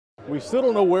We still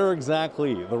don't know where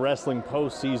exactly the wrestling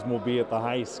postseason will be at the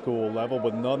high school level,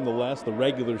 but nonetheless, the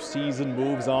regular season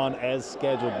moves on as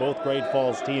scheduled. Both Great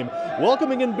Falls team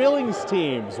welcoming in Billings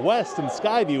teams, West and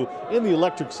Skyview, in the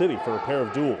Electric City for a pair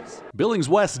of duels. Billings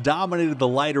West dominated the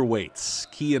lighter weights.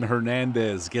 Kian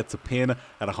Hernandez gets a pin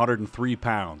at 103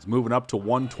 pounds. Moving up to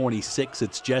 126,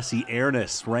 it's Jesse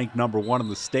Ernest, ranked number 1 in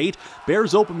the state.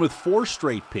 Bears open with 4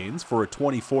 straight pins for a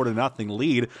 24-0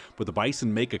 lead, but the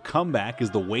Bison make a comeback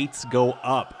as the weights go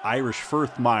up. Irish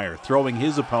Firthmeyer throwing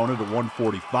his opponent at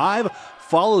 145,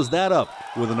 follows that up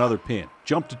with another pin.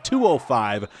 Jump to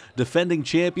 205, defending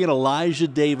champion Elijah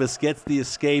Davis gets the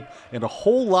escape, and a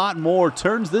whole lot more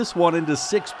turns this one into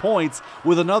 6 points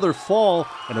with another fall,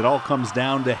 and it all comes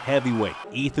down to heavyweight.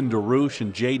 Ethan DeRouche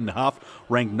and Jaden Huff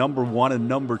ranked number 1 and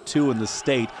number 2 in the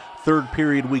state. Third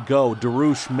period we go.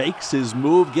 DeRouche makes his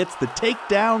move, gets the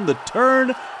takedown, the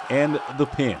turn, and the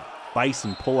pin.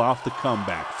 Bison pull off the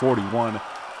comeback,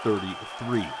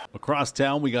 41-33. Across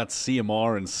town, we got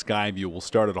CMR and Skyview. We'll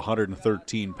start at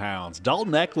 113 pounds.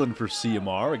 Dalton Eklund for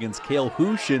CMR against Cale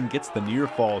Hushin gets the near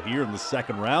fall here in the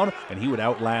second round, and he would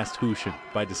outlast Hushin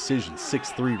by decision.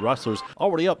 6'3" Rustlers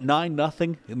already up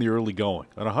 9-0 in the early going.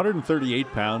 At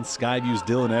 138 pounds, Skyview's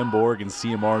Dylan Emborg and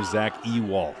CMR's Zach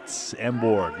Ewaltz.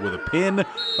 Emborg with a pin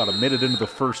about a minute into the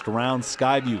first round.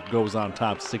 Skyview goes on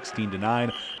top 16-9.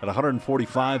 At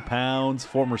 145 pounds,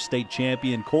 former state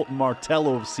champion Colton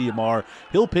Martello of CMR,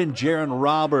 he'll pin Jaron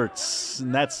Roberts,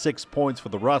 and that's 6 points for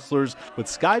the Rustlers, but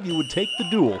Skyview would take the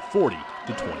duel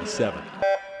 40-27.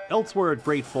 Elsewhere at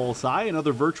Great Falls High,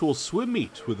 another virtual swim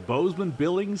meet with Bozeman,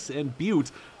 Billings, and Butte.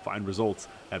 Find results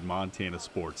at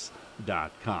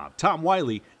montanasports.com. Tom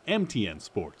Wiley, MTN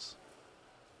Sports.